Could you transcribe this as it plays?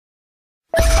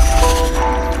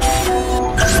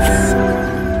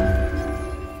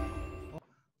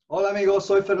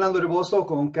soy Fernando Rebozo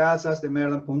con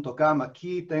casasdemaryland.com.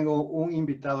 Aquí tengo un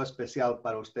invitado especial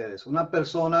para ustedes. Una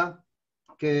persona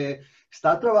que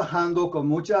está trabajando con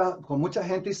mucha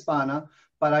gente hispana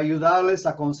para ayudarles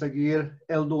a conseguir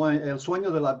el sueño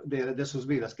de sus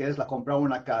vidas, que es la comprar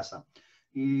una casa.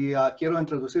 Y quiero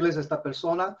introducirles a esta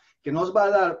persona que nos va a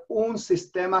dar un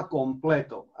sistema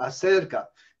completo acerca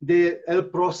del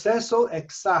proceso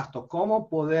exacto, cómo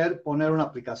poder poner una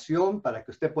aplicación para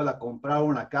que usted pueda comprar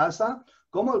una casa,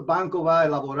 cómo el banco va a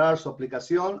elaborar su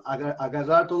aplicación,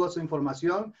 agarrar toda su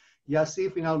información y así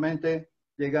finalmente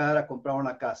llegar a comprar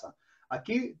una casa.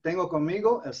 Aquí tengo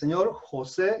conmigo el señor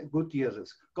José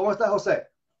Gutiérrez. ¿Cómo está, José?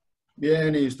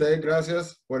 Bien, y usted,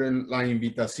 gracias por la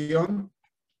invitación.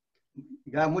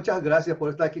 Muchas gracias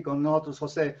por estar aquí con nosotros,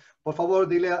 José. Por favor,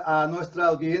 dile a nuestra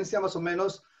audiencia más o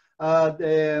menos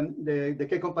de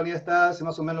qué compañía estás,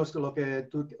 más o menos lo que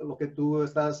tú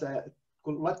estás,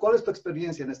 ¿cuál es tu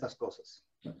experiencia en estas cosas?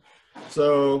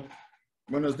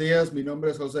 Buenos días, mi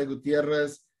nombre es José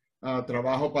Gutiérrez.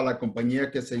 Trabajo para la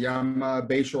compañía que se llama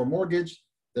Bayshore Mortgage.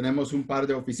 Tenemos un par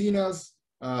de oficinas,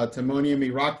 Timonium y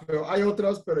Rockville. Hay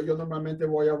otras, pero yo normalmente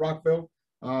voy a Rockville.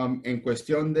 En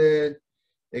cuestión de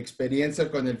experiencia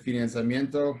con el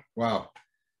financiamiento, wow.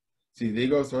 Si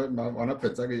digo, van a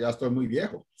pensar que ya estoy muy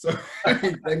viejo.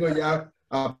 Tengo ya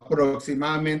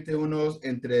aproximadamente unos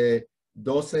entre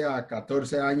 12 a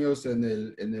 14 años en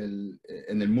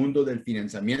el mundo del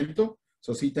financiamiento.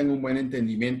 Sí tengo un buen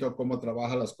entendimiento de cómo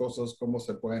trabajan las cosas, cómo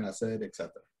se pueden hacer, etc.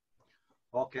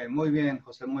 Ok, muy bien,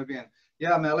 José, muy bien.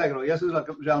 Ya me alegro. Y eso es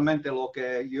realmente lo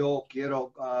que yo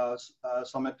quiero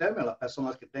someterme a las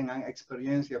personas que tengan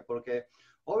experiencia, porque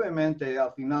obviamente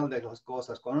al final de las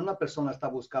cosas, cuando una persona está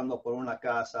buscando por una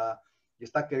casa y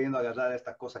está queriendo agarrar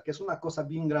esta cosa, que es una cosa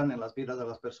bien grande en las vidas de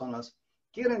las personas,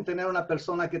 quieren tener una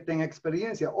persona que tenga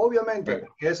experiencia, obviamente, Right.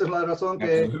 porque esa es la razón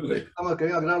que estamos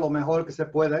queriendo agarrar lo mejor que se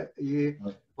puede y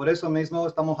por eso mismo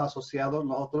estamos asociados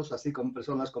nosotros, así como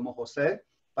personas como José,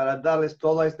 para darles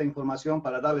toda esta información,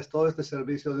 para darles todo este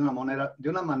servicio de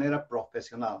una manera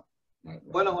profesional.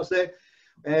 Bueno, José,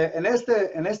 en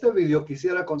este video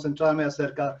quisiera concentrarme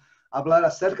hablar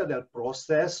acerca del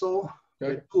proceso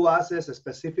que tú haces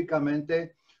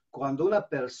específicamente cuando una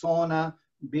persona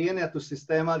viene a tu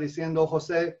sistema diciendo,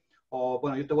 José,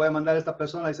 bueno, yo te voy a mandar a esta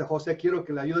persona, dice, José, quiero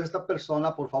que le ayude a esta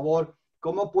persona, por favor,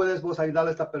 ¿cómo puedes vos ayudarle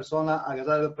a esta persona a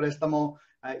agarrar el préstamo,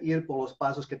 a ir por los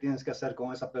pasos que tienes que hacer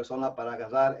con esa persona para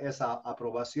agarrar esa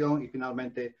aprobación y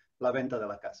finalmente la venta de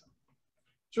la casa?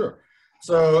 Sure.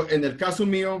 En el caso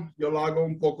mío, yo lo hago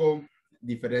un poco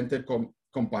diferente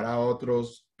comparado a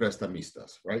otros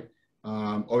prestamistas, right?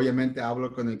 Obviamente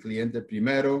hablo con el cliente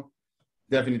primero.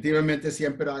 Definitivamente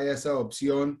siempre hay esa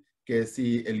opción que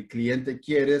si el cliente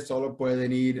quiere, solo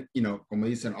pueden ir, como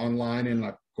dicen, online en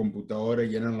la computadora,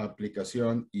 llenan la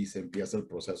aplicación y se empieza el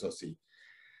proceso así.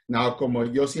 Now, como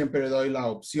yo siempre doy la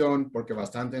opción, porque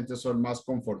bastante gente son más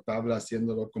confortables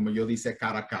haciéndolo, como yo dice,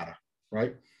 cara a cara,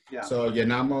 right? Yeah.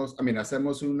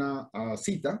 Hacemos una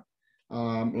cita,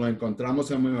 lo encontramos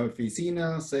en mi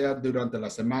oficina, sea durante la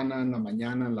semana, en la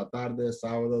mañana, en la tarde,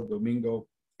 sábado, domingo,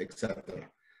 etc.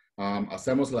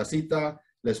 Hacemos la cita,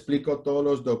 le explico todos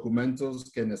los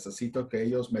documentos que necesito que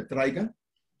ellos me traigan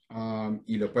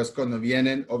y después cuando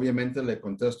vienen, obviamente le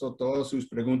contesto todas sus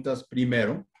preguntas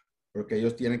primero, porque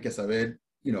ellos tienen que saber,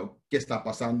 qué está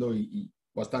pasando y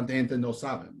bastante gente no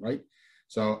sabe, right?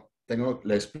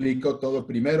 Le explico todo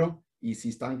primero y si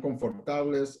están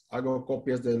confortables, hago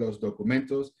copias de los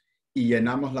documentos y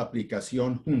llenamos la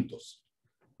aplicación juntos.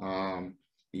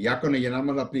 Y ya cuando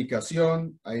llenamos la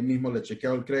aplicación, ahí mismo le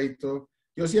chequeo el crédito.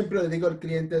 Yo siempre le digo al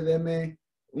cliente, deme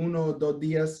 1 o 2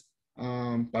 días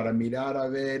para mirar a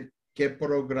ver qué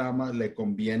programa le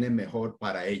conviene mejor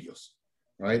para ellos,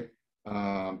 right?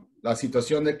 La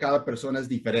situación de cada persona es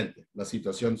diferente. La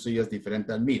situación suya es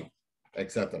diferente al mío,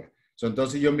 etc.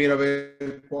 Entonces yo miro a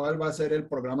ver cuál va a ser el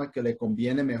programa que le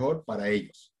conviene mejor para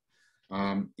ellos.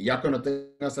 Y ya cuando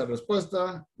tenga esa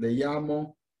respuesta, le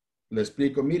llamo, le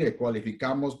explico, mire,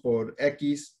 cualificamos por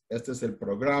X, este es el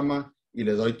programa y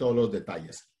le doy todos los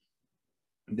detalles.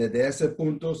 Desde ese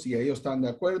punto, si ellos están de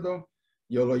acuerdo,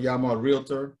 yo lo llamo al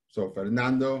realtor,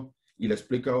 Fernando, y le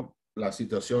explico la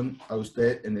situación a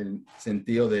usted en el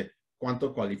sentido de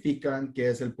cuánto cualifican, qué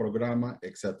es el programa,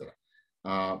 etc.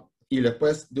 Y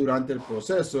después, durante el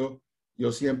proceso,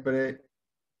 yo siempre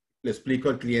le explico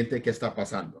al cliente qué está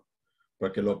pasando,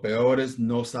 porque lo peor es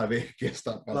no saber qué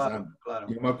está pasando. Claro.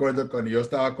 Yo me acuerdo cuando yo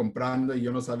estaba comprando y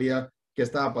yo no sabía qué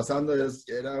estaba pasando,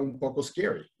 era un poco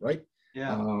scary, right?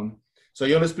 Yeah.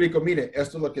 Yo le explico, mire,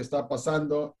 esto es lo que está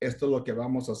pasando, esto es lo que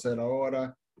vamos a hacer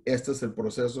ahora, este es el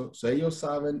proceso. So, ellos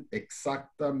saben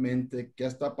exactamente qué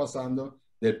está pasando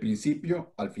del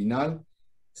principio al final.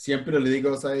 Siempre le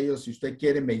digo a ellos, si usted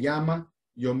quiere, me llama.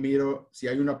 Yo miro si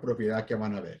hay una propiedad que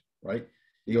van a ver, right?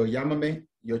 Digo, llámame,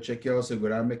 yo chequeo,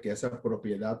 asegurarme que esa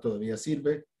propiedad todavía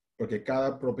sirve, porque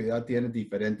cada propiedad tiene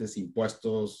diferentes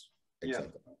impuestos, Yeah.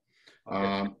 etc.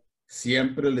 Okay.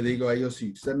 Siempre le digo a ellos,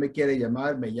 si usted me quiere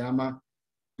llamar, me llama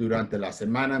durante la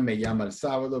semana, me llama el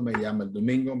sábado, me llama el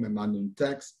domingo, me manda un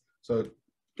text. So,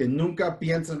 que nunca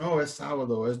piensen, oh, es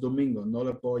sábado, es domingo, no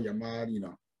le puedo llamar,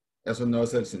 Eso no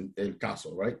es el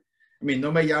caso, right? I mean,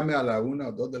 no me llame a la 1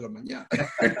 o 2 de la mañana.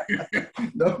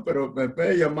 No, pero me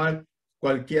puede llamar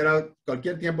cualquier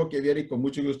tiempo que viene y con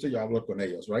mucho gusto yo hablo con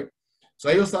ellos, right? So,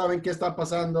 ellos saben qué está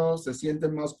pasando, se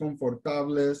sienten más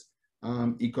confortables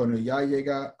y cuando ya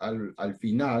llega al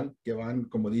final, que van,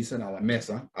 como dicen, a la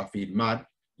mesa a firmar,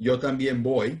 yo también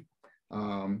voy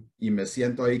y me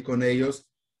siento ahí con ellos.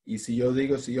 Y si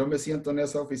yo me siento en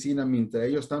esa oficina mientras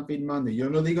ellos están firmando y yo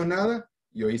no digo nada,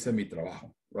 yo hice mi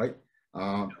trabajo, right?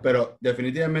 Pero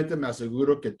definitivamente me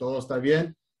aseguro que todo está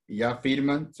bien y ya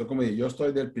firman. Como yo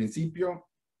estoy del principio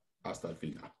hasta el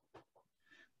final.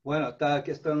 Bueno, aquí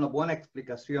está una buena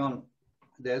explicación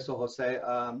de eso, José.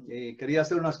 Y quería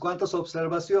hacer unas cuantas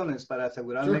observaciones para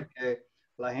asegurarme Sure. que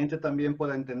la gente también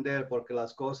pueda entender, porque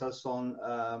las cosas son,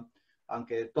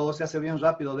 aunque todo se hace bien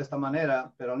rápido de esta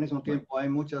manera, pero al mismo tiempo hay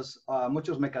muchos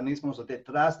mecanismos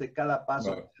detrás de cada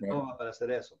paso que se toma para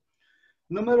hacer eso.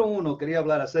 Número uno, quería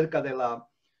hablar acerca de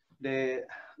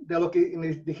lo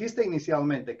que dijiste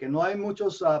inicialmente, que no hay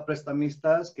muchos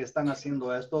prestamistas que están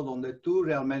haciendo esto, donde tú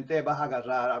realmente vas a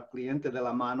agarrar al cliente de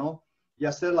la mano y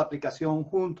hacer la aplicación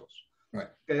juntos. Right.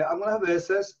 Que algunas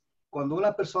veces, cuando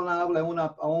una persona habla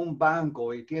a un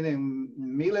banco y tienen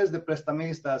miles de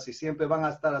prestamistas y siempre van a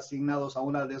estar asignados a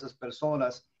una de esas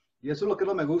personas, y eso es lo que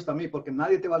no me gusta a mí, porque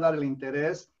nadie te va a dar el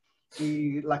interés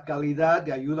y la calidad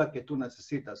de ayuda que tú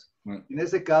necesitas. Right. En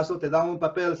ese caso, te dan un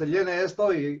papel, se llene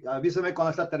esto y avísame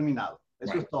cuando está terminado.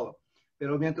 Eso Right. es todo.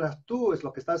 Pero mientras tú es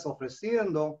lo que estás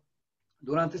ofreciendo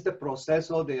durante este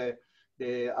proceso de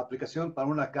aplicación para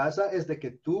una casa, es de que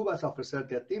tú vas a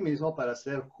ofrecerte a ti mismo para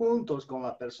hacer juntos con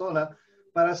la persona,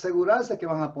 para asegurarse que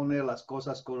van a poner las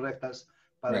cosas correctas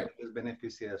para Right. que les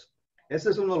beneficie eso.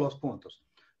 Ese es uno de los puntos.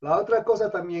 La otra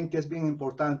cosa también que es bien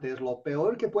importante es lo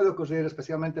peor que puede ocurrir,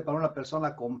 especialmente para una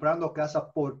persona comprando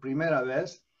casa por primera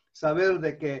vez, saber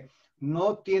de que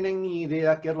no tienen ni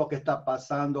idea qué es lo que está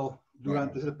pasando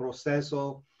durante ese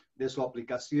proceso de su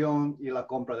aplicación y la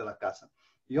compra de la casa.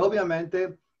 Y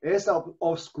obviamente esa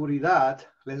oscuridad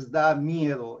les da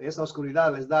miedo, esa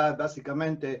oscuridad les da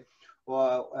básicamente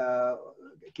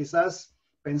quizás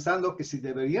pensando que si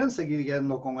deberían seguir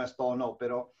yendo con esto o no,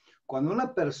 pero cuando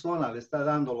una persona le está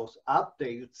dando los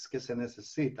updates que se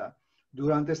necesita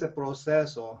durante ese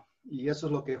proceso, y eso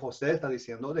es lo que José está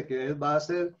diciendo, de que él va a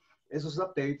hacer esos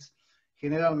updates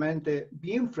generalmente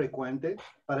bien frecuente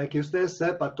para que usted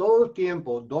sepa todo el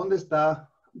tiempo dónde está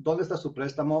su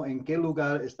préstamo, en qué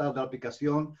lugar está la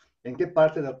aplicación, en qué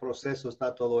parte del proceso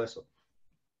está todo eso.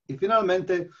 Y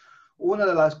finalmente, una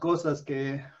de las cosas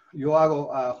que yo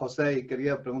hago, José, y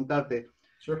quería preguntarte,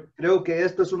 Sure. creo que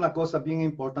esto es una cosa bien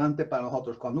importante para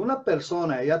nosotros. Cuando una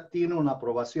persona ya tiene una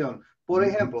aprobación, por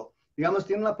ejemplo, digamos,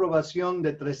 tiene una aprobación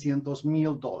de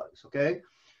 $300,000, ¿ok?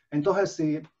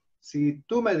 Entonces, si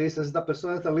tú me dices, esta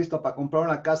persona está lista para comprar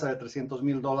una casa de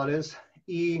 $300,000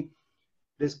 y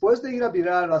después de ir a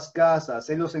mirar las casas,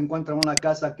 ellos encuentran una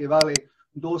casa que vale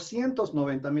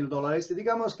 $290,000 y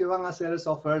digamos que van a hacer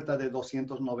esa oferta de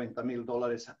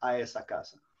 $290,000 a esa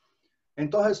casa.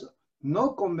 Entonces,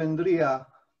 no convendría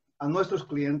a nuestros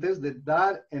clientes de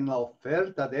dar en la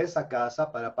oferta de esa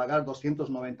casa para pagar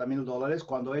 $290,000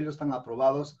 cuando ellos están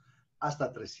aprobados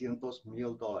hasta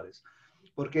 $300,000.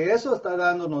 Porque eso está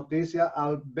dando noticia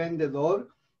al vendedor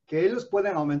que ellos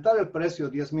pueden aumentar el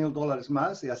precio $10,000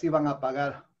 más y así van a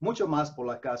pagar mucho más por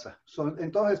la casa.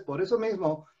 Entonces, por eso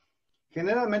mismo,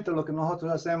 generalmente lo que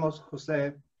nosotros hacemos,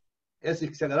 José, es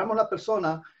si agarramos a una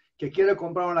persona que quiere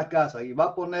comprar una casa y va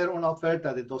a poner una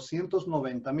oferta de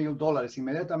 $290,000,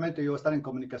 inmediatamente yo voy a estar en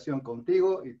comunicación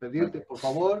contigo y pedirte, por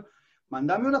favor,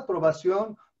 mándame una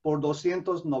aprobación por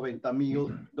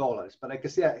 $290,000 para que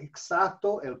sea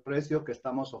exacto el precio que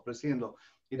estamos ofreciendo.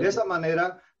 Y de esa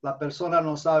manera, la persona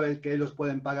no sabe que ellos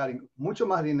pueden pagar mucho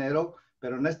más dinero,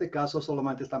 pero en este caso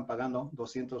solamente están pagando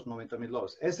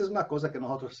 $290,000. Esa es una cosa que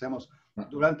nosotros hacemos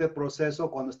durante el proceso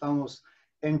cuando estamos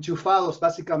enchufados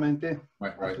básicamente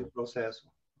a su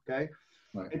proceso. ¿Okay?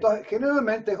 Entonces,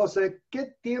 generalmente, José,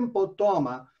 ¿qué tiempo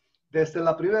toma desde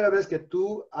la primera vez que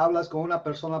tú hablas con una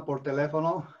persona por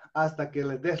teléfono hasta que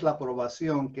le des la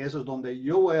aprobación, que eso es donde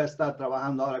yo voy a estar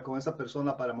trabajando ahora con esa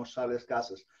persona para mostrarles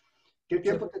casas. ¿Qué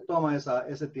tiempo te toma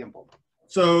ese tiempo?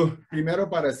 So, primero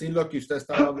para decir lo que usted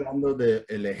estaba hablando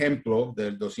del ejemplo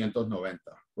del 290,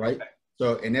 right? Okay.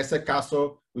 So, en ese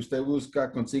caso, usted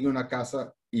consigue una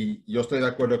casa y yo estoy de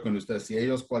acuerdo con usted. Si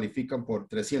ellos cualifican por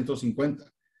 350,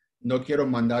 no quiero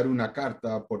mandar una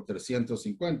carta por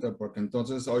 350 porque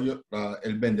entonces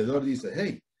el vendedor dice,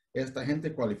 hey, esta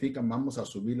gente cualifica, vamos a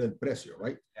subir el precio,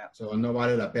 right? Yeah. So, no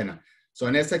vale la pena. So,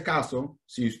 en ese caso,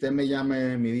 si usted me llama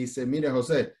y me dice, mire,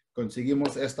 José,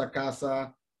 conseguimos esta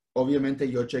casa. Obviamente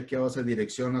yo chequeo esa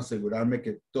dirección, asegurarme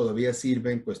que todavía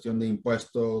sirve en cuestión de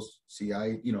impuestos, si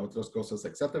hay otras cosas,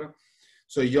 etc.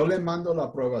 So yo le mando la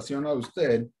aprobación a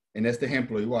usted, en este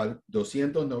ejemplo igual,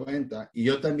 290, y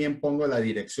yo también pongo la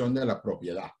dirección de la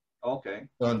propiedad. Okay.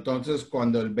 So, entonces,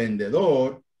 cuando el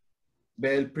vendedor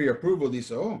ve el pre-approval,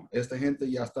 dice, oh, esta gente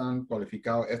ya están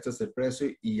cualificados, este es el precio,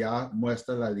 y ya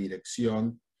muestra la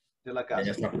dirección de la casa.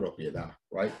 De esa propiedad,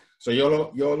 right? So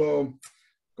yo lo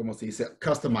como se dice,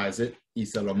 customize it y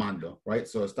se lo mando, right?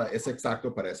 So es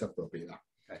exacto para esa propiedad.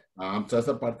 Okay. So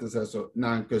esa parte es eso.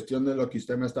 Now, en cuestión de lo que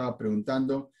usted me estaba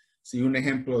preguntando, si un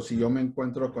ejemplo, si yo me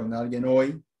encuentro con alguien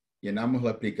hoy, llenamos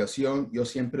la aplicación, yo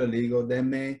siempre le digo,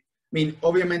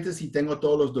 obviamente si tengo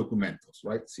todos los documentos,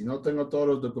 right? Si no tengo todos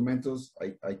los documentos,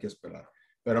 hay que esperar.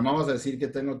 Pero vamos a decir que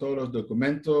tengo todos los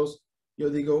documentos, yo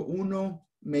digo 1,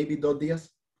 maybe 2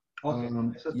 días. Okay.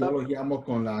 Yo los llamo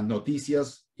con las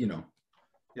noticias,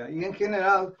 Yeah. Y en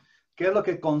general, ¿qué es lo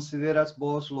que consideras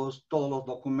vos todos los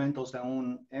documentos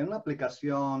en una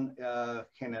aplicación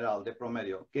general de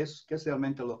promedio? ¿Qué es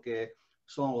realmente lo que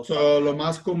son los... Lo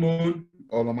más común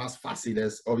o lo más fácil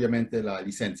es obviamente la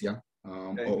licencia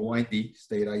Okay. o ID,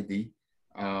 State ID.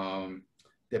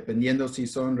 Dependiendo si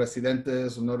son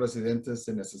residentes o no residentes,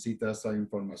 se necesita esa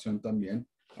información también.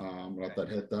 La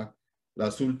tarjeta,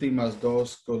 las últimas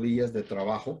 2 colillas de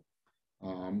trabajo.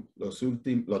 Los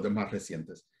demás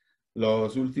recientes,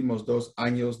 los últimos 2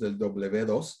 años del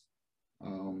W2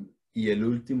 y el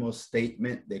último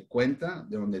statement de cuenta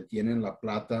de donde tienen la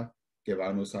plata que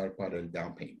van a usar para el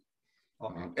down payment.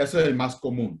 Okay. Eso es el más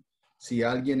común. Si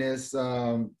alguien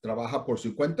trabaja por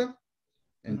su cuenta,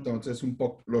 entonces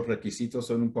los requisitos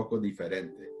son un poco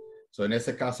diferentes. So, en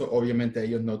ese caso, obviamente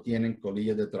ellos no tienen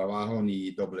colillas de trabajo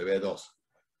ni W2.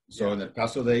 So, en el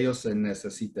caso de ellos, se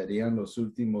necesitarían los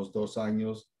últimos 2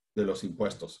 años de los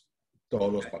impuestos,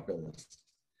 todos los papeles.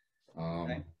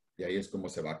 Y ahí es como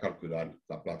se va a calcular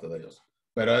la plata de ellos.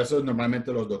 Pero eso es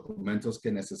normalmente los documentos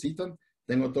que necesitan.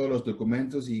 Tengo todos los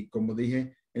documentos y, como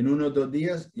dije, en 1 o 2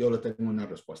 días yo le tengo una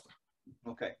respuesta.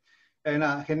 Ok.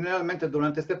 Generalmente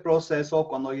durante este proceso,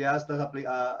 cuando ya estás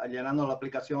llenando la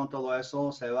aplicación, todo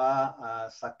eso, se va a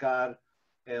sacar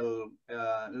el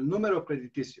número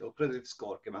crediticio, el credit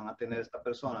score que van a tener esta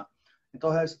persona.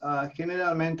 Entonces,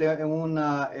 generalmente en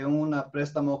un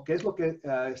préstamo, ¿qué es lo que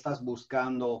estás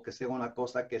buscando que sea una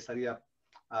cosa que sería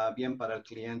bien para el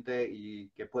cliente y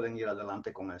que pueden ir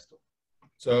adelante con esto?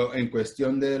 So, en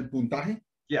cuestión del puntaje.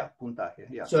 Puntaje,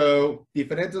 So,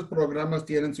 diferentes programas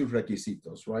tienen sus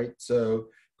requisitos, right? So,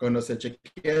 cuando se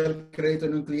chequea el crédito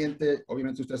en un cliente,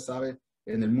 obviamente usted sabe,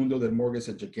 en el mundo del mortgage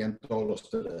se chequean todos los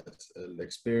 3, el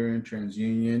Experian,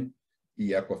 TransUnion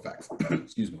y Equifax.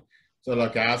 Excuse me. So, lo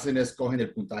que hacen es cogen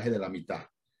el puntaje de la mitad.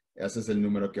 Ese es el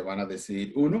número que van a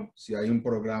decidir. 1, si hay un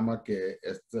programa que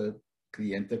este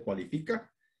cliente cualifica.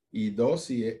 Y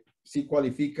 2, si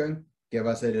cualifican, ¿qué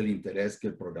va a ser el interés que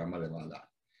el programa le va a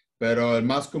dar? Pero el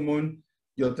más común,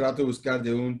 yo trato de buscar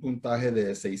de un puntaje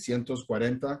de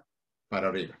 640 para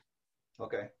arriba.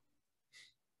 Ok.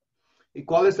 ¿Y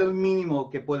cuál es el mínimo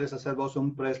que puedes hacer vos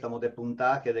un préstamo de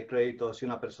puntaje de crédito si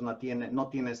una persona no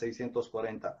tiene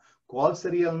 640? ¿Cuál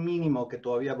sería el mínimo que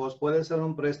todavía vos puedes hacer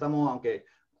un préstamo, aunque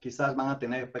quizás van a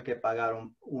tener que pagar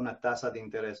una tasa de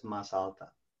interés más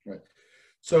alta? Right.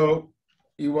 So,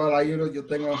 igual hay yo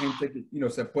tengo gente que,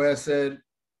 se puede hacer,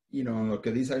 lo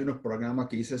que dice, hay unos programas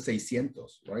que dice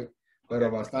 600, right? Pero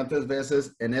Okay. bastantes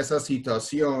veces en esa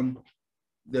situación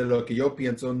de lo que yo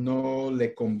pienso no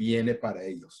le conviene para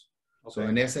ellos. Okay. So,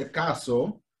 en ese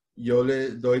caso, yo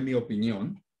le doy mi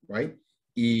opinión, right?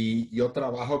 Y yo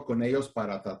trabajo con ellos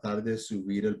para tratar de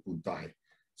subir el puntaje.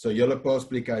 So, yo le puedo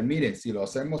explicar, mire, si lo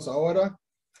hacemos ahora,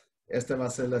 esta va a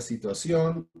ser la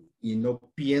situación y no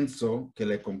pienso que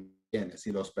le conviene.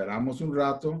 Si lo esperamos un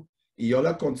rato, y yo le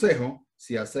aconsejo,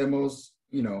 si hacemos,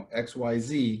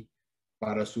 XYZ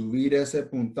para subir ese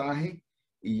puntaje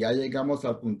y ya llegamos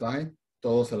al puntaje,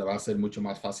 todo se le va a hacer mucho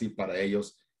más fácil para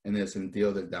ellos en el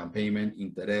sentido del down payment,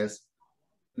 interés,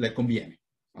 le conviene.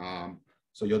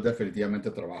 So yo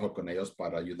definitivamente trabajo con ellos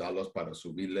para ayudarlos para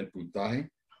subirle el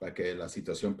puntaje para que la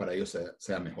situación para ellos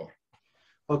sea mejor.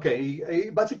 Ok, y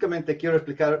básicamente quiero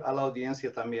explicar a la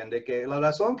audiencia también de que la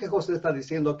razón que José está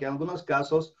diciendo que en algunos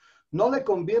casos no le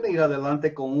conviene ir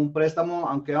adelante con un préstamo,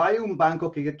 aunque hay un banco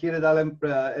que quiere darle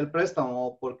el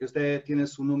préstamo porque usted tiene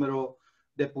su número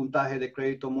de puntaje de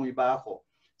crédito muy bajo.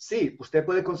 Sí, usted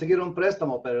puede conseguir un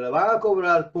préstamo, pero le van a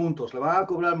cobrar puntos, le van a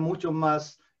cobrar mucho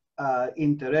más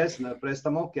interés en el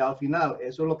préstamo que al final.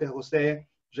 Eso es lo que José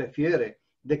refiere,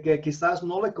 de que quizás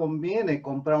no le conviene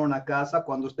comprar una casa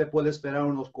cuando usted puede esperar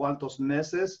unos cuantos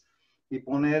meses y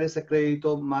poner ese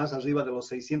crédito más arriba de los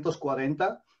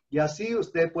 640 y así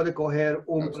usted puede coger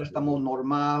un préstamo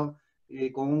normal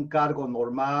y con un cargo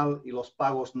normal y los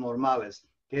pagos normales,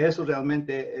 que eso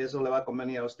realmente eso le va a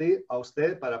convenir a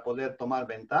usted para poder tomar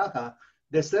ventaja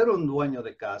de ser un dueño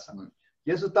de casa.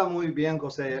 Y eso está muy bien,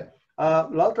 José.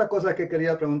 La otra cosa que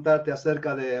quería preguntarte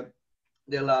acerca de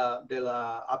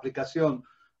la aplicación.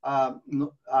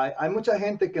 Hay mucha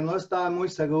gente que no está muy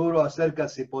seguro acerca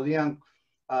si podían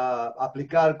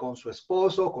aplicar con su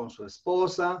esposo, con su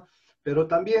esposa, pero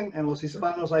también en los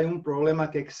hispanos hay un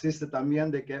problema que existe también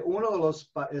de que uno de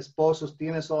los esposos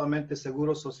tiene solamente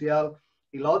seguro social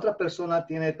y la otra persona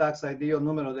tiene tax ID o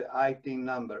número de ITIN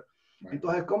number.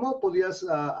 Entonces, ¿cómo podías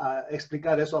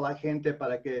explicar eso a la gente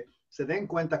para que se den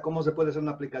cuenta cómo se puede hacer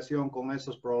una aplicación con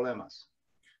esos problemas?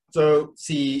 So,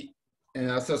 si en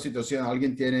esta situación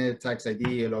alguien tiene Tax ID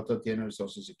y el otro tiene el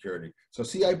Social Security. So,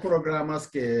 sí hay programas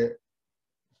que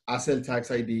hacen el Tax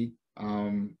ID.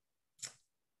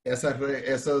 Esas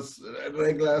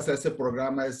reglas, ese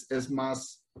programa es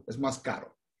más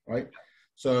caro, right?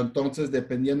 So, entonces,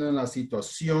 dependiendo de la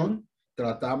situación,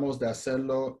 tratamos de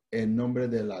hacerlo en nombre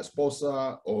de la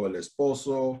esposa o el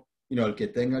esposo, el que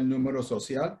tenga el número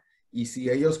social. Y si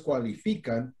ellos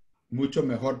cualifican, mucho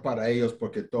mejor para ellos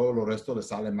porque todo lo resto les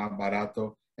sale más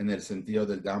barato en el sentido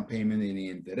del down payment y el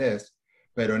interés.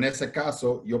 Pero en ese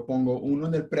caso, yo pongo uno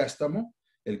en el préstamo,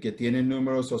 el que tiene el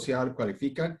número social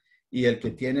cualifican, y el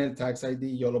que tiene el Tax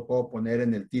ID yo lo puedo poner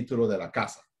en el título de la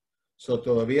casa. So,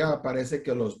 todavía parece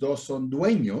que los dos son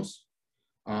dueños,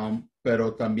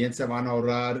 pero también se van a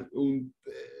ahorrar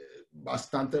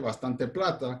bastante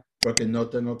plata porque no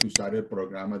tengo que usar el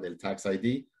programa del Tax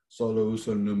ID, solo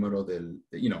uso el número el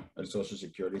Social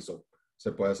Security, so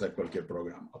se puede hacer cualquier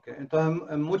programa. Okay.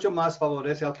 Entonces, mucho más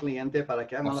favorece al cliente para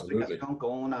que haga una aplicación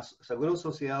con un seguro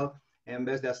social en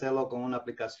vez de hacerlo con una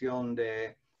aplicación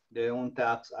de un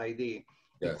Tax ID.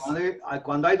 Yes.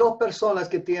 Cuando hay dos personas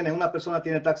que tienen, una persona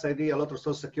tiene Tax ID y el otro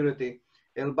Social Security,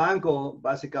 el banco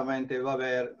básicamente va a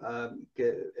ver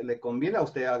que le conviene a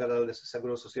usted agarrar el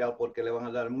seguro social porque le van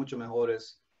a dar mucho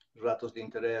mejores ratos de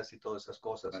interés y todas esas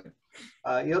cosas.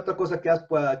 Y otra cosa que has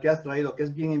traído, que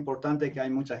es bien importante, que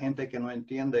hay mucha gente que no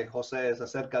entiende, José, es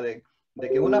acerca de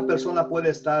que una persona puede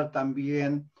estar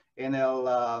también en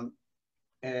el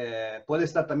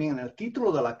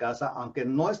título de la casa, aunque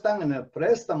no están en el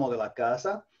préstamo de la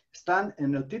casa, están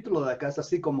en el título de la casa,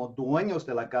 así como dueños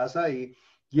de la casa, y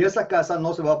esa casa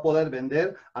no se va a poder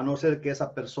vender a no ser que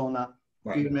esa persona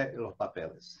firme los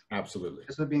papeles. Absolutely.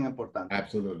 Eso es bien importante.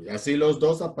 Absolutely. Así los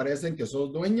dos aparecen que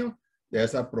sos dueño de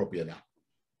esa propiedad.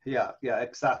 Ya,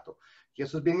 exacto. Y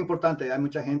eso es bien importante. Hay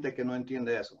mucha gente que no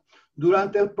entiende eso.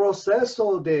 Durante el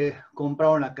proceso de comprar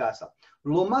una casa,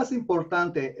 lo más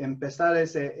importante empezar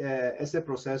ese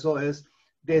proceso es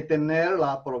de tener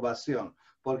la aprobación.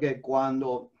 Porque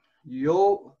cuando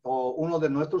yo o uno de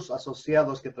nuestros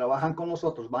asociados que trabajan con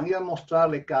nosotros van a ir a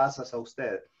mostrarle casas a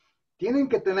usted, tienen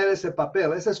que tener ese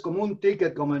papel. Ese es como un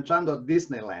ticket como entrando a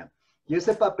Disneyland. Y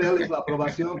ese papel es la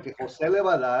aprobación que José le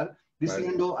va a dar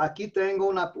diciendo, aquí tengo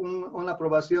una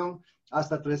aprobación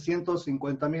hasta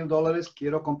 $350,000,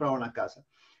 quiero comprar una casa.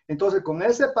 Entonces, con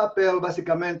ese papel,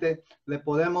 básicamente, le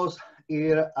podemos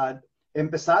ir a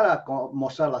empezar a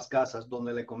mostrar las casas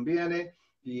donde le conviene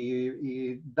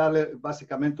y darle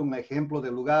básicamente un ejemplo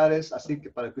de lugares, así que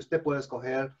para que usted pueda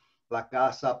escoger la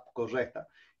casa correcta.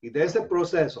 Y de ese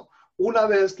proceso, una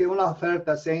vez que una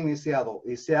oferta se ha iniciado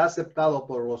y se ha aceptado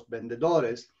por los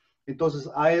vendedores, entonces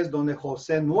ahí es donde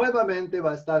José nuevamente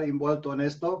va a estar envuelto en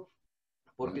esto,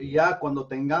 porque ya cuando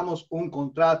tengamos un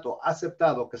contrato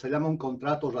aceptado, que se llama un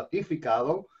contrato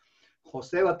ratificado,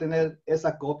 José va a tener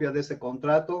esa copia de ese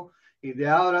contrato y de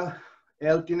ahora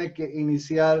él tiene que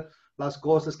iniciar las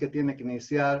cosas que tiene que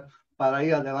iniciar para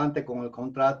ir adelante con el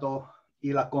contrato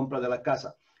y la compra de la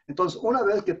casa. Entonces, una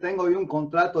vez que tengo un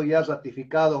contrato ya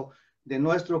ratificado de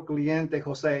nuestro cliente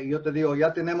José, y yo te digo,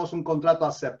 ya tenemos un contrato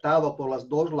aceptado por los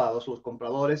dos lados, los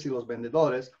compradores y los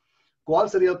vendedores, ¿cuál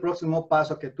sería el próximo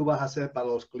paso que tú vas a hacer para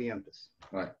los clientes?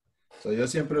 Right. So, yo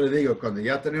siempre le digo, cuando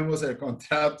ya tenemos el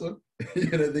contrato,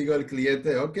 yo le digo al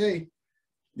cliente, ok,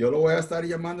 yo lo voy a estar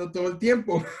llamando todo el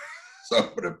tiempo.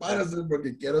 So, prepárese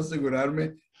porque quiero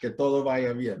asegurarme que todo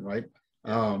vaya bien, right?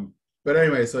 Pero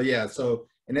anyway, so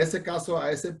en ese caso,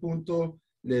 a ese punto,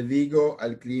 le digo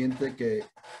al cliente que,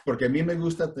 porque a mí me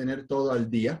gusta tener todo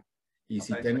al día, y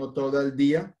si tengo todo al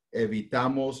día,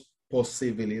 evitamos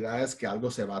posibilidades que algo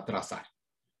se va a atrasar,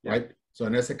 right? So,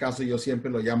 en ese caso, yo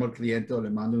siempre lo llamo al cliente o le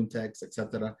mando un text,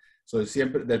 etcétera. So,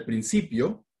 siempre, del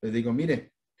principio, le digo,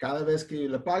 mire, cada vez que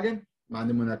le paguen,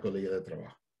 mándeme una colilla de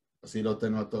trabajo. Así lo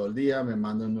tengo todo el día, me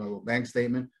mando un nuevo bank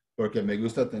statement, porque me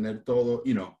gusta tener todo,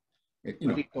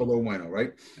 todo bueno,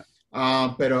 right?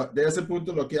 Pero de ese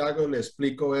punto lo que hago, le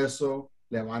explico eso,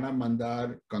 le van a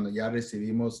mandar cuando ya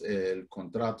recibimos el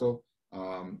contrato,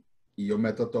 y yo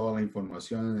meto toda la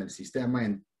información en el sistema.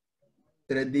 En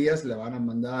 3 días le van a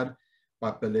mandar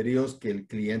papeleríos que el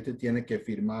cliente tiene que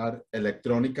firmar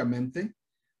electrónicamente,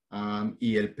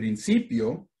 y el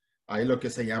principio, hay lo que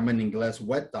se llama en inglés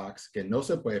wet docs, que no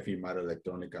se puede firmar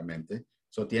electrónicamente.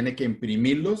 So, tiene que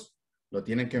imprimirlos, lo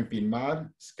tienen que firmar,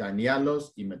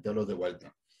 escanearlos y meterlos de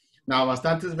vuelta. Now,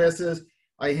 bastantes veces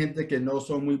hay gente que no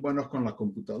son muy buenos con la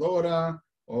computadora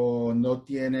o no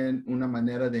tienen una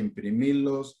manera de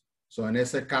imprimirlos. So, en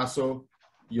ese caso,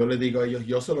 yo le digo a ellos,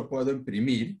 yo se lo puedo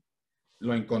imprimir.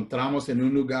 Lo encontramos en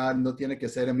un lugar, no tiene que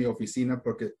ser en mi oficina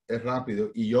porque es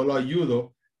rápido, y yo lo ayudo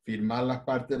a firmar las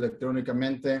partes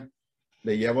electrónicamente.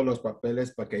 Le llevo los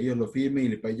papeles para que ellos lo firmen y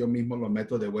después yo mismo lo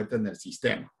meto de vuelta en el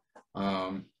sistema.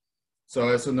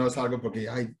 So, eso no es algo porque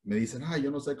me dicen, yo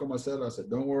no sé cómo hacerlo. I said,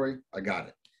 don't worry, I got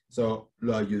it. So,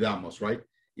 lo ayudamos, right?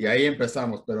 Y ahí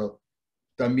empezamos, pero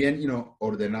también,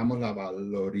 ordenamos la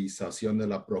valorización de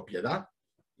la propiedad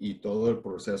y todo el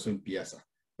proceso empieza.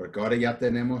 Porque ahora ya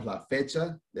tenemos la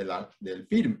fecha del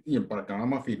firme y para que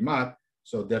vamos a firmar,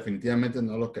 so definitivamente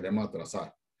no lo queremos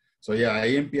atrasar. So,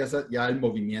 ahí empieza ya el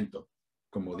movimiento,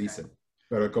 como dicen.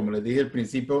 Pero como les dije al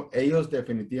principio, ellos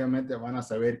definitivamente van a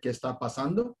saber qué está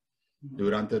pasando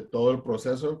durante todo el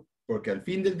proceso, porque al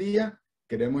fin del día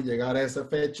queremos llegar a esa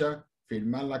fecha,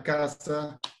 firmar la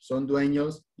casa, son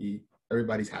dueños y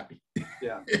everybody's happy.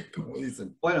 Como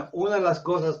dicen. Bueno, una de las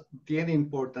cosas bien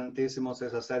importantísimas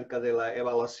es acerca de la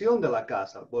evaluación de la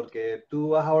casa, porque tú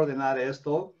vas a ordenar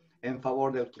esto en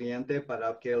favor del cliente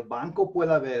para que el banco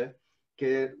pueda ver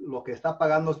que lo que está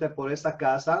pagando usted por esa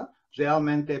casa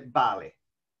realmente vale.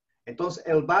 Entonces,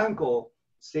 el banco,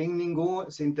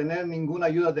 sin tener ninguna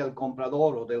ayuda del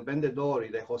comprador o del vendedor y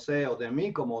de José o de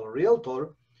mí como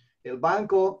realtor, el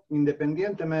banco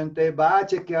independientemente va a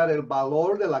chequear el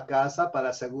valor de la casa para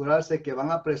asegurarse que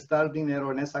van a prestar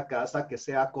dinero en esa casa que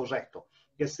sea correcto,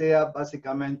 que sea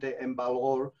básicamente en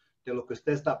valor de lo que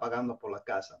usted está pagando por la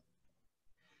casa.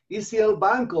 Y si el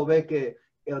banco ve que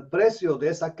el precio de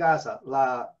esa casa,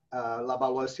 la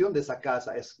evaluación de esa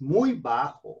casa es muy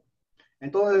bajo,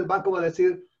 entonces el banco va a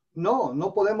decir,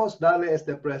 no podemos darle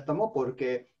este préstamo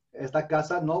porque esta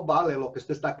casa no vale lo que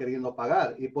usted está queriendo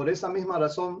pagar. Y por esa misma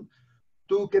razón,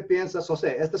 ¿tú qué piensas,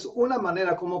 José? Esta es una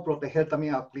manera como proteger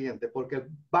también al cliente, porque el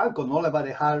banco no le va a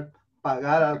dejar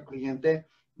pagar al cliente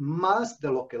más de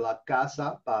lo que la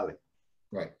casa vale.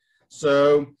 Right.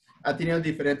 So, ha tenido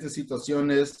diferentes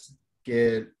situaciones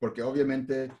porque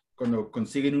obviamente cuando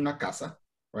consiguen una casa,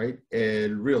 right,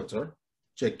 el realtor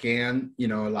chequean,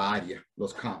 la área,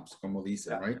 los comps, como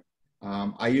dicen, right?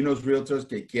 Hay unos realtors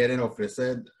que quieren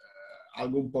ofrecer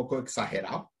algo un poco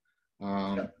exagerado.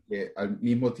 Que al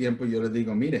mismo tiempo yo les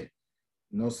digo, mire,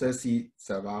 no sé si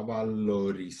se va a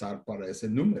valorizar para ese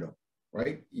número,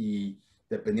 right? Y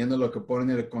dependiendo de lo que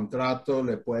ponen en el contrato,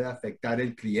 le puede afectar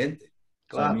el cliente.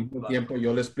 Claro, al mismo tiempo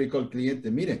yo le explico al cliente,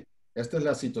 mire, esta es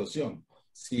la situación.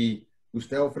 Si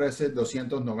usted ofrece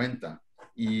 290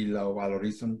 y lo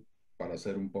valorizan para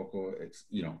hacer un poco,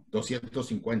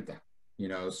 250,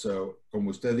 so, como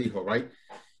usted dijo, right?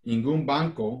 Ningún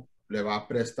banco le va a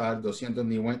prestar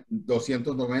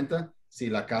 290 si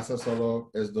la casa solo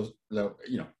es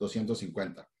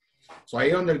 250. So, ahí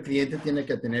es donde el cliente tiene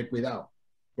que tener cuidado,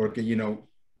 porque,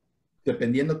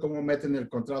 dependiendo cómo meten el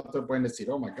contrato, pueden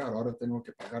decir, oh my God, ahora tengo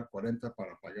que pagar 40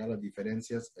 para pagar las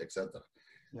diferencias, etc.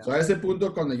 So, a ese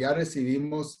punto, cuando ya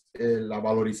recibimos la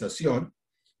valorización,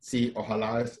 sí,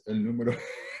 ojalá es el número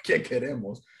que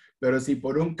queremos, pero si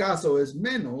por un caso es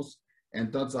menos,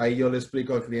 entonces ahí yo le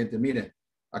explico al cliente, mire,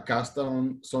 acá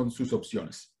son sus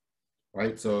opciones,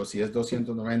 right? So, si es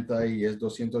 290 y es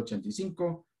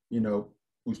 285,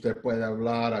 usted puede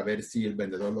hablar a ver si el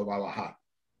vendedor lo va a bajar,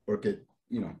 porque,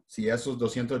 si esos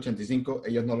 285,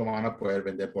 ellos no lo van a poder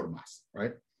vender por más,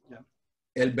 right? Yeah.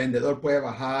 El vendedor puede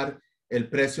bajar el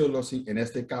precio, en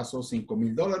este caso,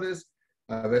 $5,000.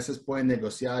 A veces pueden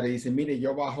negociar y dicen, mire,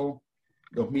 yo bajo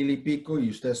 2,000 y pico y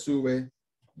usted sube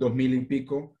 2,000 y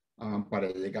pico para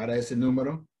llegar a ese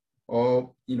número.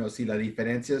 O, si la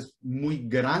diferencia es muy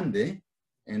grande,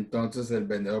 entonces el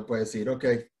vendedor puede decir, ok,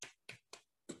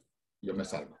 yo me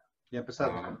salgo. Ya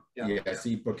empezaron. Y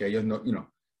así, porque ellos no,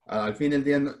 al fin del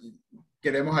día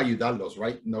queremos ayudarlos,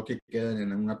 right? No que queden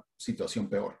en una situación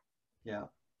peor.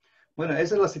 Bueno,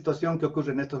 esa es la situación que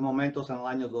ocurre en estos momentos en el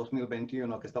año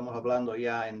 2021, que estamos hablando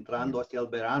ya entrando hacia el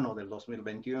verano del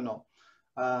 2021.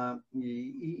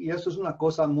 Y eso es una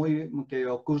cosa que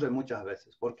ocurre muchas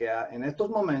veces, porque en estos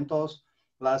momentos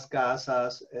las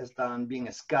casas están bien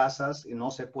escasas y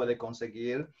no se puede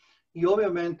conseguir. Y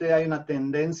obviamente hay una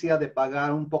tendencia de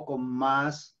pagar un poco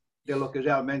más de lo que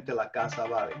realmente la casa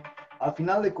vale. Al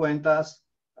final de cuentas,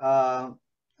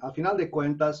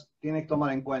 tiene que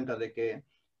tomar en cuenta de que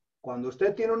cuando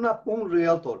usted tiene un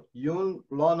realtor y un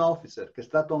loan officer que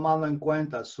está tomando en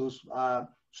cuenta sus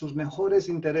mejores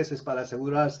intereses para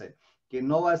asegurarse que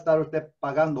no va a estar usted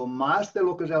pagando más de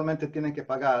lo que realmente tiene que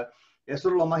pagar, eso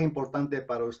es lo más importante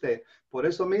para usted. Por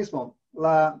eso mismo,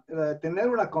 tener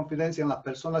una confidencia en las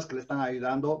personas que le están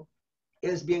ayudando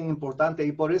es bien importante,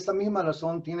 y por esa misma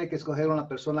razón tiene que escoger una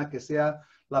persona que sea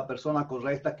la persona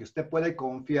correcta, que usted puede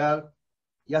confiar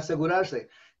y asegurarse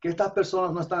que estas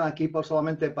personas no están aquí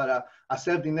solamente para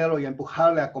hacer dinero y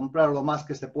empujarle a comprar lo más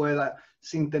que se pueda,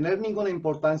 sin tener ninguna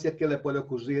importancia que le puede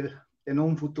ocurrir en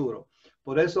un futuro.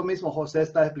 Por eso mismo José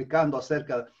está explicando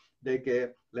acerca de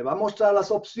que le va a mostrar las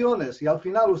opciones y al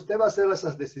final usted va a hacer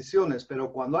esas decisiones,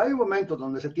 pero cuando hay un momento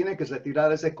donde se tiene que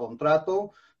retirar ese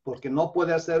contrato porque no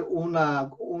puede hacer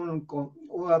no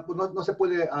se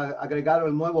puede agregar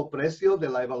el nuevo precio de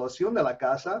la evaluación de la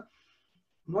casa,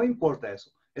 no importa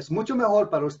eso. Es mucho mejor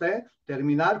para usted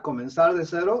comenzar de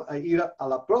cero e ir a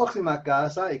la próxima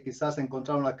casa y quizás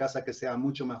encontrar una casa que sea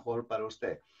mucho mejor para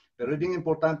usted. Pero es bien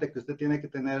importante que usted tiene que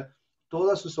tener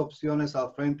todas sus opciones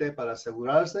al frente para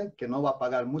asegurarse que no va a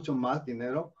pagar mucho más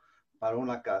dinero para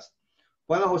una casa.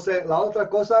 Bueno, José, la otra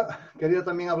cosa, quería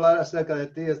también hablar acerca de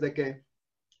ti, es de que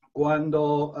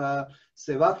cuando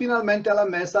se va finalmente a la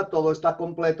mesa, todo está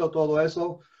completo, todo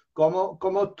eso,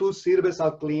 ¿cómo tú sirves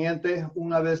al cliente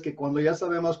una vez que cuando ya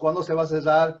sabemos cuándo se va a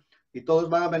cerrar y todos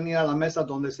van a venir a la mesa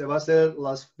donde se va a hacer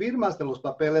las firmas de los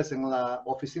papeles en la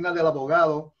oficina del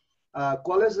abogado?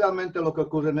 ¿Cuál es realmente lo que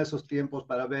ocurre en esos tiempos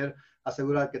para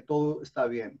asegurar que todo está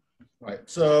bien? Right.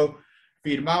 So,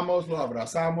 firmamos, lo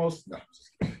abrazamos. No.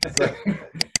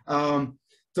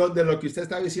 So, de lo que usted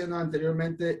estaba diciendo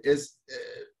anteriormente es,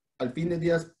 al fin de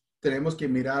días, tenemos que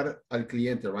mirar al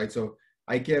cliente, right? So,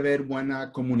 hay que haber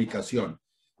buena comunicación.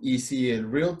 Y si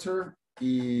el realtor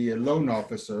y el loan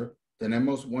officer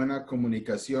tenemos buena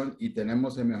comunicación y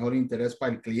tenemos el mejor interés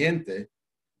para el cliente,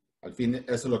 al fin, eso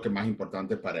es lo que es más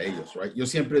importante para ellos, right? Yo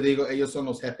siempre digo, ellos son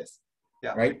los jefes,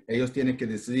 right? Ellos tienen que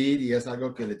decidir y es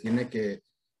algo que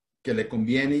le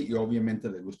conviene y obviamente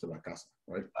le gusta la casa,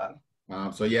 right?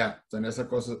 So en esa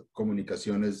cosa,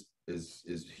 comunicación es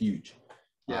huge.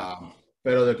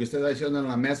 Pero de que usted está diciendo en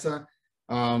la mesa,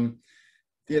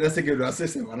 tienes que asegurarse,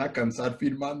 se van a cansar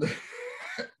firmando.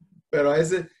 Pero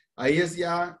ahí es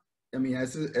ya, I mean,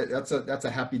 that's a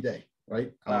happy day,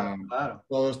 right? Claro.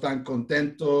 Todos están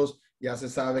contentos, ya se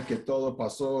sabe que todo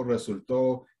pasó,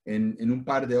 resultó, en un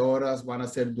par de horas van a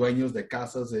ser dueños de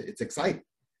casas, it's exciting.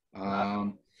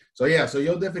 So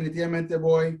yo definitivamente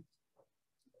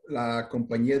la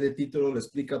compañía de título le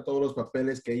explica todos los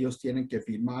papeles que ellos tienen que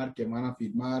firmar, que van a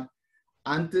firmar.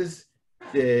 Antes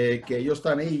de que ellos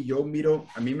están ahí, yo miro,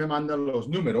 a mí me mandan los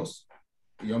números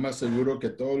y yo me aseguro que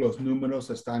todos los números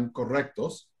están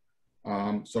correctos.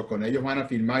 Con ellos van a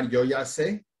firmar, yo ya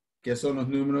sé qué son los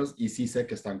números y sí sé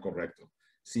que están correctos.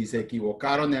 Si se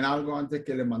equivocaron en algo antes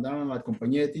que le mandaron a la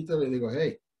compañía de título, le digo,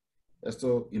 hey,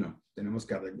 esto, tenemos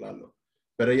que arreglarlo.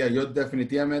 Pero yo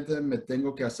definitivamente me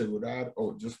tengo que asegurar,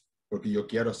 porque yo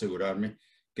quiero asegurarme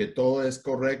que todo es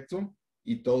correcto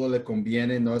y todo le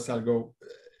conviene, no es algo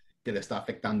que le está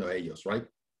afectando a ellos, right?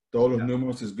 Todos los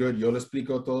números es good, yo les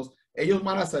explico a todos. Ellos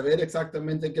van a saber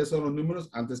exactamente qué son los números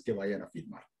antes que vayan a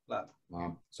firmar. Claro.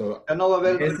 No va a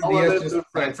haber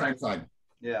sorpresas.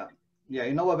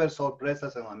 Y no va a haber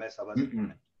sorpresas en la mesa,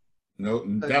 básicamente. No,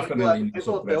 definitely. Eso es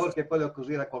lo peor que puede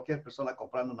ocurrir a cualquier persona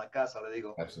comprando una casa, le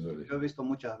digo. Absolutely. Yo he visto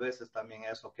muchas veces también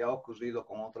eso que ha ocurrido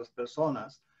con otras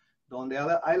personas, donde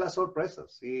hay las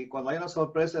sorpresas. Y cuando hay una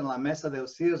sorpresa en la mesa del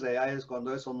cierre, ahí es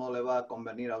cuando eso no le va a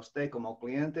convenir a usted como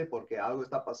cliente, porque algo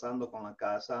está pasando con la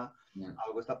casa,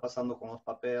 algo está pasando con los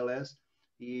papeles.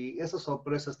 Y esas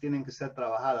sorpresas tienen que ser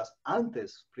trabajadas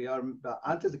antes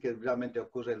de que realmente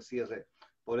ocurra el cierre,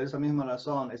 Por esa misma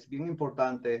razón, es bien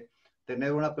importante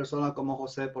tener una persona como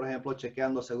José, por ejemplo,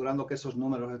 chequeando, asegurando que esos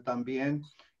números están bien.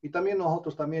 Y también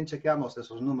nosotros también chequeamos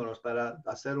esos números para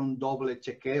hacer un doble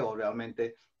chequeo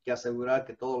realmente, que asegurar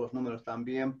que todos los números están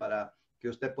bien para que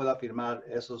usted pueda firmar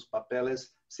esos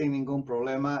papeles sin ningún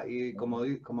problema. Y como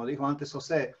dijo antes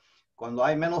José, cuando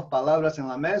hay menos palabras en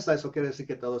la mesa, eso quiere decir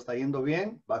que todo está yendo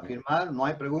bien, va a firmar, no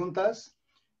hay preguntas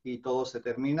y todo se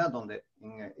termina donde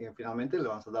finalmente le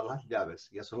vamos a dar las llaves.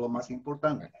 Y eso es lo más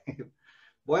importante.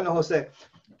 Bueno, José,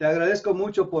 te agradezco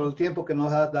mucho por el tiempo que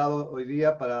nos has dado hoy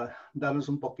día para darnos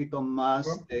un poquito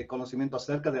más de conocimiento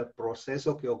acerca del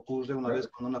proceso que ocurre una vez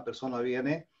cuando una persona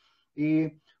viene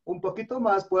y un poquito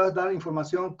más puedas dar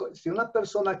información. Si una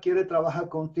persona quiere trabajar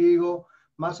contigo,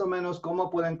 más o menos cómo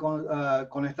pueden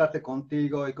conectarte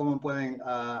contigo y cómo pueden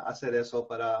hacer eso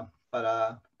para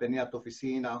venir a tu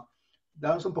oficina.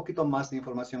 Danos un poquito más de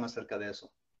información acerca de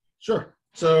eso. Sure.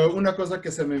 So, una cosa que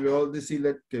se me olvidó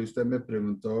decirle que usted me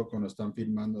preguntó cuando están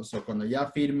firmando. So, cuando ya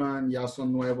firman, ya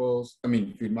son nuevos,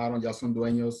 firmaron, ya son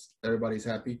dueños, everybody's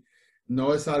happy.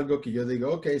 No es algo que yo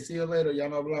digo, ok, see you later, ya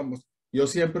no hablamos. Yo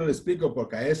siempre le explico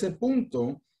porque a ese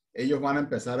punto ellos van a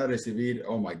empezar a recibir,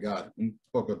 oh my God, un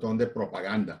pocotón de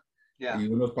propaganda. Yeah. Y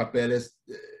unos papeles,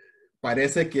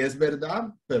 parece que es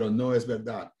verdad, pero no es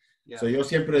verdad. Yeah. So, yo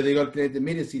siempre digo al cliente,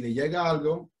 mire, si le llega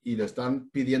algo y le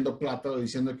están pidiendo plata o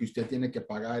diciendo que usted tiene que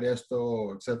pagar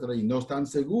esto, etcétera, y no están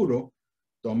seguro,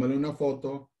 tómele una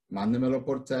foto, mándemelo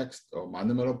por text o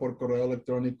mándemelo por correo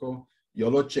electrónico.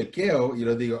 Yo lo chequeo y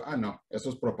le digo, no,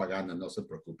 eso es propaganda, no se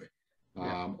preocupe.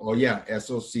 O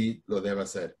eso sí lo debe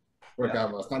hacer. Porque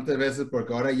bastantes veces,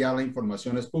 porque ahora ya la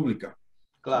información es pública.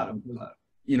 Claro, Entonces, claro.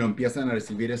 Y no empiezan a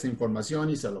recibir esa información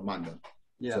y se lo mandan.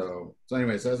 So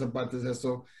anyways, esa parte es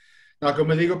eso. No,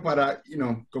 como digo, para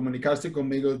comunicarse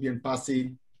conmigo es bien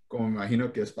fácil, como me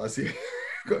imagino que es fácil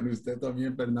con usted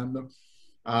también, Fernando.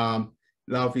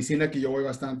 La oficina que yo voy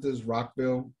bastante es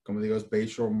Rockville, como digo, es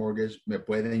Bayshore Mortgage. Me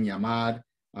pueden llamar.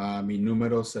 Mi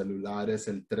número celular es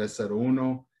el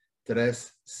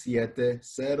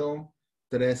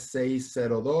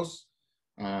 301-370-3602.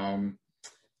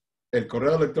 El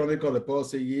correo electrónico le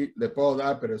puedo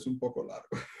dar, pero es un poco largo.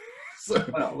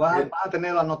 Bueno, vas a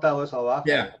tener anotado eso abajo.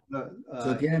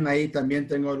 So, tienen ahí, también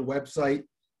tengo el website,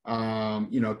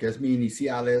 que es mi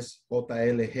iniciales,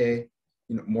 JLG,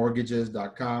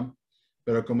 mortgages.com.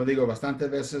 Pero como digo,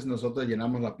 bastantes veces nosotros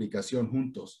llenamos la aplicación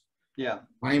juntos.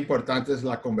 Más importante es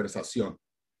la conversación.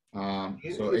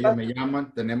 Ellos me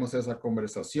llaman, tenemos esa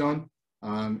conversación.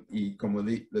 Y como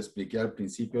le expliqué al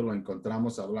principio, lo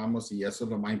encontramos, hablamos y eso es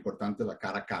lo más importante, la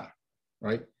cara a cara.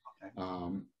 Right?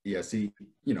 Y así,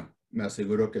 me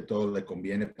aseguro que todo le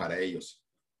conviene para ellos.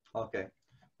 Ok.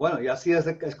 Bueno, y así es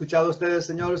escuchado ustedes,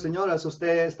 señores y señoras.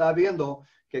 Usted está viendo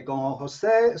que con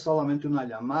José solamente una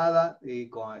llamada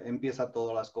y empieza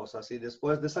todas las cosas. Y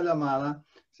después de esa llamada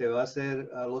se va a hacer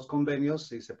los convenios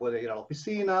y se puede ir a la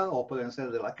oficina o pueden ser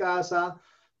de la casa.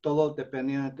 Todo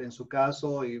dependiente en su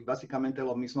caso y básicamente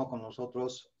lo mismo con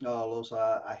nosotros, los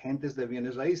agentes de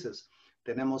bienes raíces.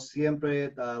 Tenemos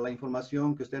siempre la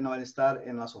información que ustedes no van a estar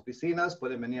en las oficinas,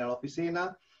 pueden venir a la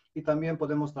oficina y también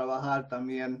podemos trabajar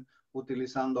también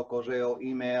utilizando correo,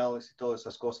 emails y todas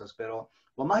esas cosas. Pero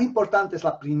lo más importante es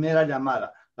la primera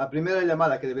llamada. La primera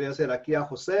llamada que debería ser aquí a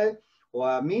José o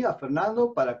a mí, a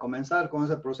Fernando, para comenzar con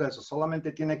ese proceso.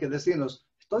 Solamente tiene que decirnos,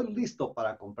 estoy listo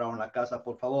para comprar una casa,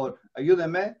 por favor,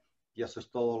 ayúdeme. Y eso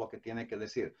es todo lo que tiene que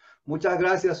decir. Muchas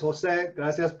gracias, José.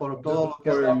 Gracias por todo lo que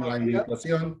has dado la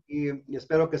invitación. y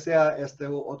espero que sea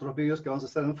otros vídeos que vamos a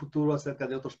hacer en el futuro acerca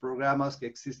de otros programas que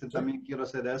existen. Sí. También quiero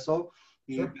hacer eso.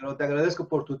 Pero te agradezco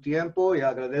por tu tiempo y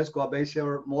agradezco a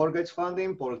Bayshore Mortgage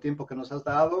Funding por el tiempo que nos has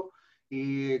dado.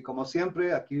 Y como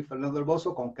siempre, aquí Fernando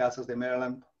Herboso con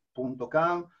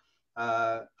casasdemaryland.com.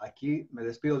 Aquí me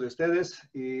despido de ustedes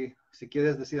y si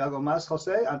quieres decir algo más,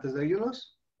 José, antes de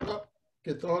irnos.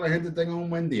 Que toda la gente tenga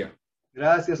un buen día.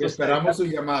 Gracias, José. Esperamos su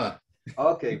llamada.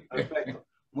 Ok, perfecto.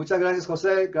 Muchas gracias,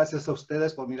 José. Gracias a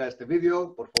ustedes por mirar este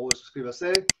video. Por favor,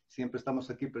 suscríbase. Siempre estamos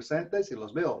aquí presentes y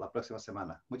los veo la próxima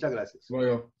semana. Muchas gracias.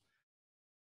 Luego.